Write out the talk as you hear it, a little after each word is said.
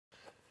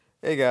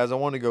Hey guys, I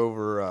want to go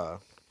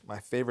over my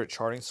favorite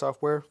charting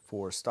software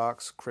for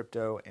stocks,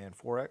 crypto, and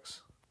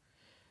Forex.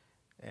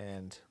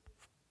 And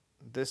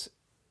this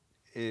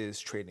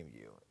is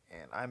TradingView.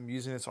 And I'm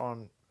using this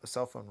on a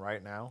cell phone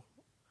right now.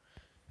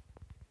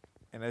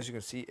 And as you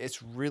can see,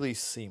 it's really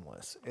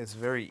seamless. It's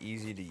very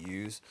easy to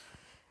use.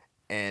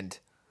 And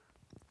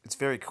it's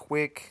very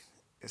quick.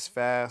 It's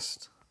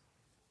fast.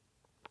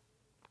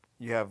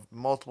 You have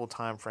multiple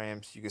time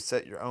frames. You can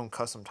set your own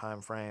custom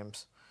time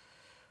frames.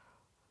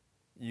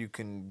 You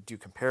can do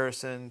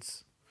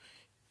comparisons.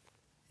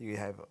 You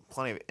have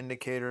plenty of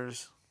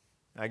indicators.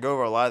 I go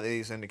over a lot of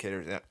these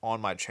indicators on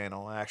my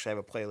channel. I actually have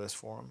a playlist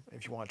for them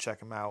if you want to check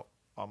them out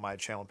on my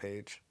channel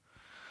page.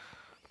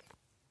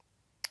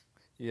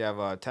 You have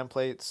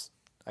templates.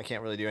 I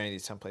can't really do any of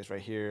these templates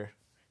right here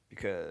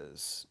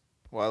because,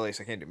 well, at least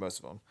I can't do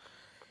most of them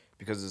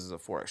because this is a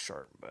Forex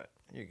chart. But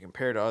you can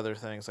compare to other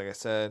things, like I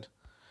said.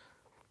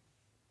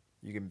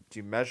 You can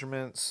do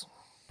measurements.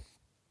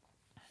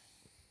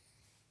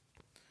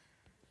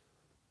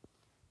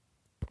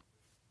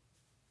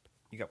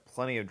 You got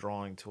plenty of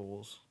drawing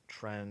tools,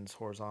 trends,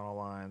 horizontal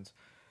lines,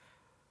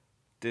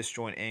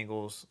 disjoint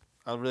angles.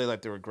 I really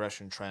like the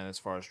regression trend as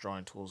far as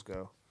drawing tools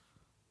go.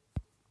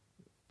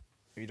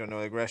 If you don't know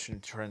what the regression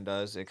trend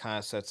does, it kind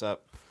of sets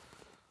up,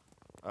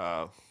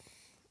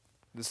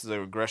 this is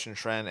a regression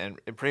trend, and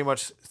it pretty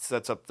much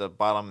sets up the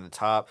bottom and the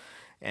top,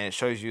 and it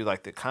shows you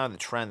like the kind of the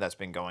trend that's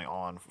been going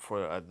on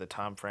for the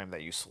time frame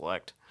that you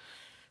select.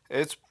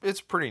 It's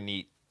pretty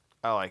neat.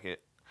 I like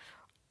it.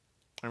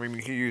 I mean,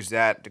 you can use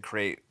that to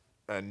create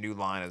a new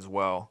line as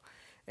well,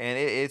 and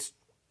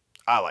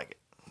I like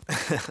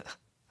it.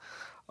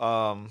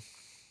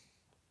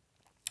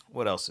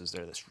 What else is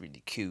there that's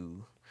really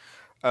cool?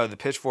 Oh, the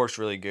pitchfork's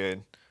really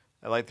good.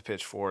 I like the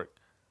pitchfork.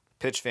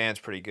 Pitch fan's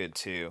pretty good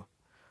too.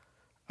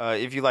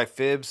 If you like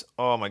fibs,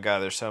 oh my god,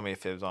 there's so many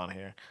fibs on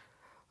here.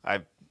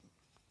 I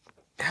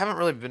haven't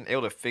really been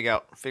able to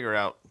figure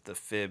out the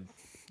fib,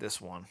 this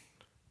one,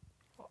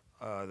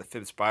 the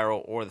fib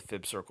spiral or the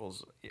fib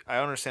circles. I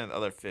understand the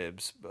other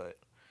fibs, but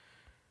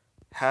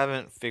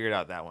haven't figured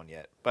out that one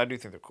yet. But I do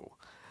think they're cool.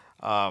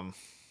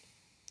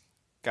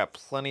 Got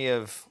plenty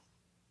of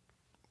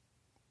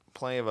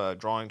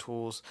drawing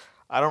tools.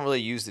 I don't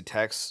really use the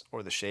text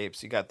or the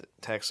shapes. You got the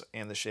text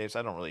and the shapes.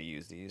 I don't really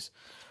use these.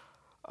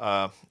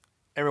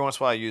 Every once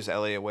in a while I use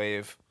Elliott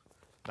wave,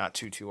 not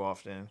too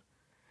often.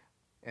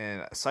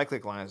 And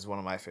cyclic lines is one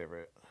of my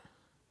favorite.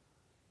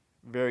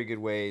 Very good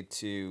way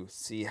to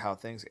see how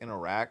things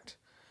interact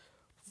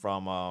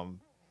from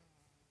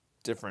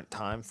different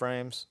time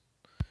frames.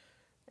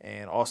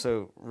 And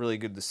also really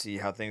good to see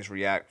how things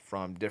react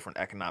from different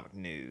economic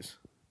news.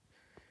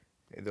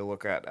 They'll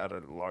look at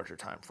a larger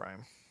time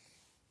frame.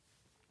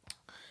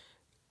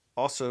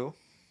 Also,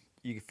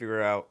 you can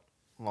figure out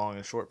long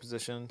and short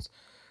positions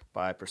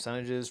by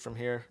percentages from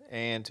here.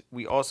 And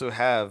we also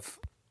have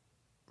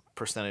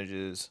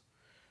percentages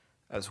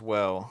as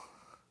well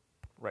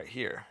right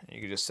here. You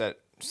can just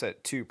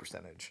set to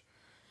percentage.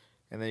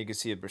 And then you can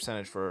see a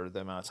percentage for the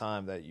amount of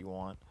time that you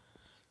want,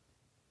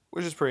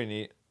 which is pretty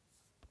neat.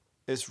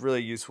 It's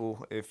really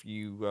useful if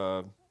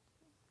you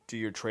do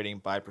your trading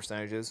by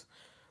percentages,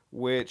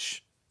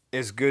 which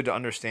is good to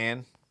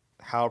understand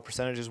how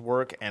percentages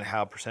work and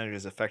how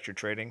percentages affect your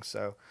trading.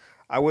 So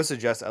I would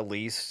suggest at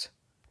least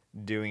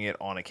doing it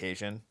on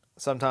occasion.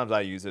 Sometimes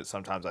I use it,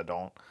 sometimes I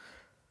don't.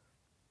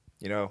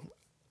 You know,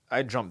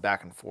 I jump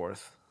back and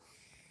forth.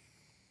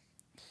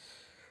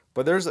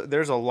 But there's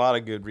a lot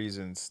of good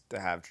reasons to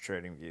have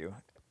TradingView.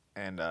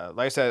 And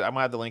like I said, I'm going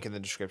to have the link in the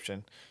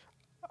description.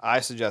 I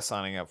suggest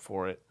signing up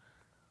for it.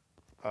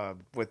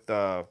 With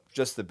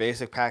just the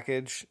basic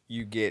package,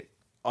 you get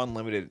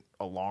unlimited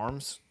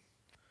alarms,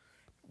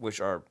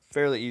 which are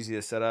fairly easy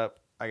to set up.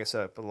 I can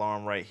set up an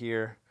alarm right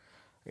here.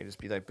 I can just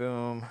be like,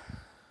 boom,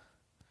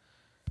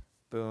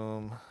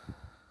 boom.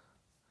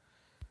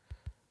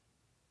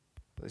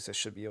 At least I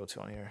should be able to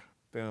on here.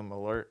 Boom,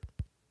 alert.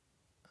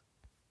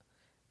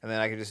 And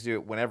then I can just do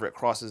it whenever it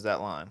crosses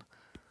that line.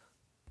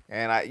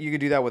 And you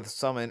can do that with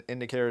some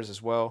indicators as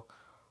well.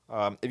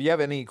 If you have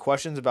any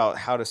questions about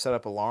how to set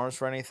up alarms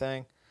for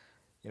anything,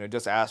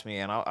 just ask me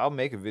and I'll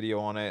make a video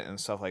on it and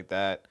stuff like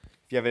that.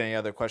 If you have any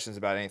other questions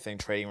about anything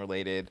trading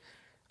related,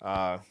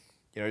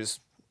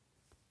 just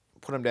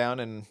put them down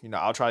and,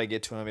 I'll try to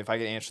get to them. If I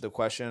can answer the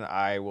question,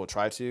 I will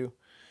try to.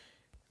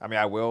 I mean,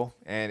 I will.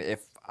 And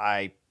if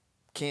I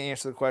can't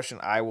answer the question,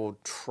 I will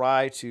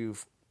try to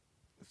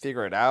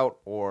figure it out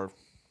or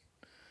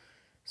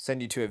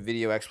send you to a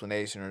video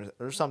explanation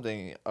or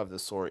something of the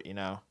sort,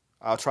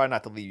 I'll try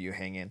not to leave you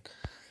hanging.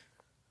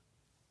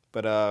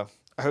 But I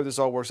hope this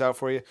all works out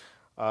for you.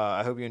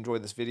 I hope you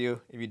enjoyed this video.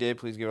 If you did,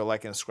 please give it a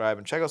like and subscribe,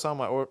 and check out some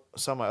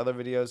of my other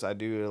videos. I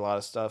do a lot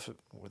of stuff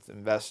with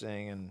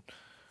investing, and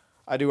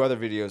I do other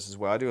videos as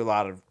well. I do a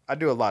lot of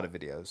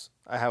videos.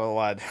 I have a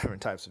lot of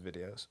different types of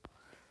videos.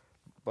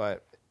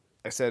 But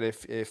like I said,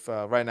 if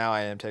right now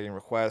I am taking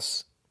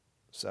requests,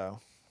 so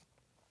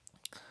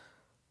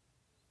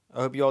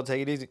I hope you all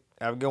take it easy.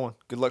 Have a good one.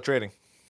 Good luck trading.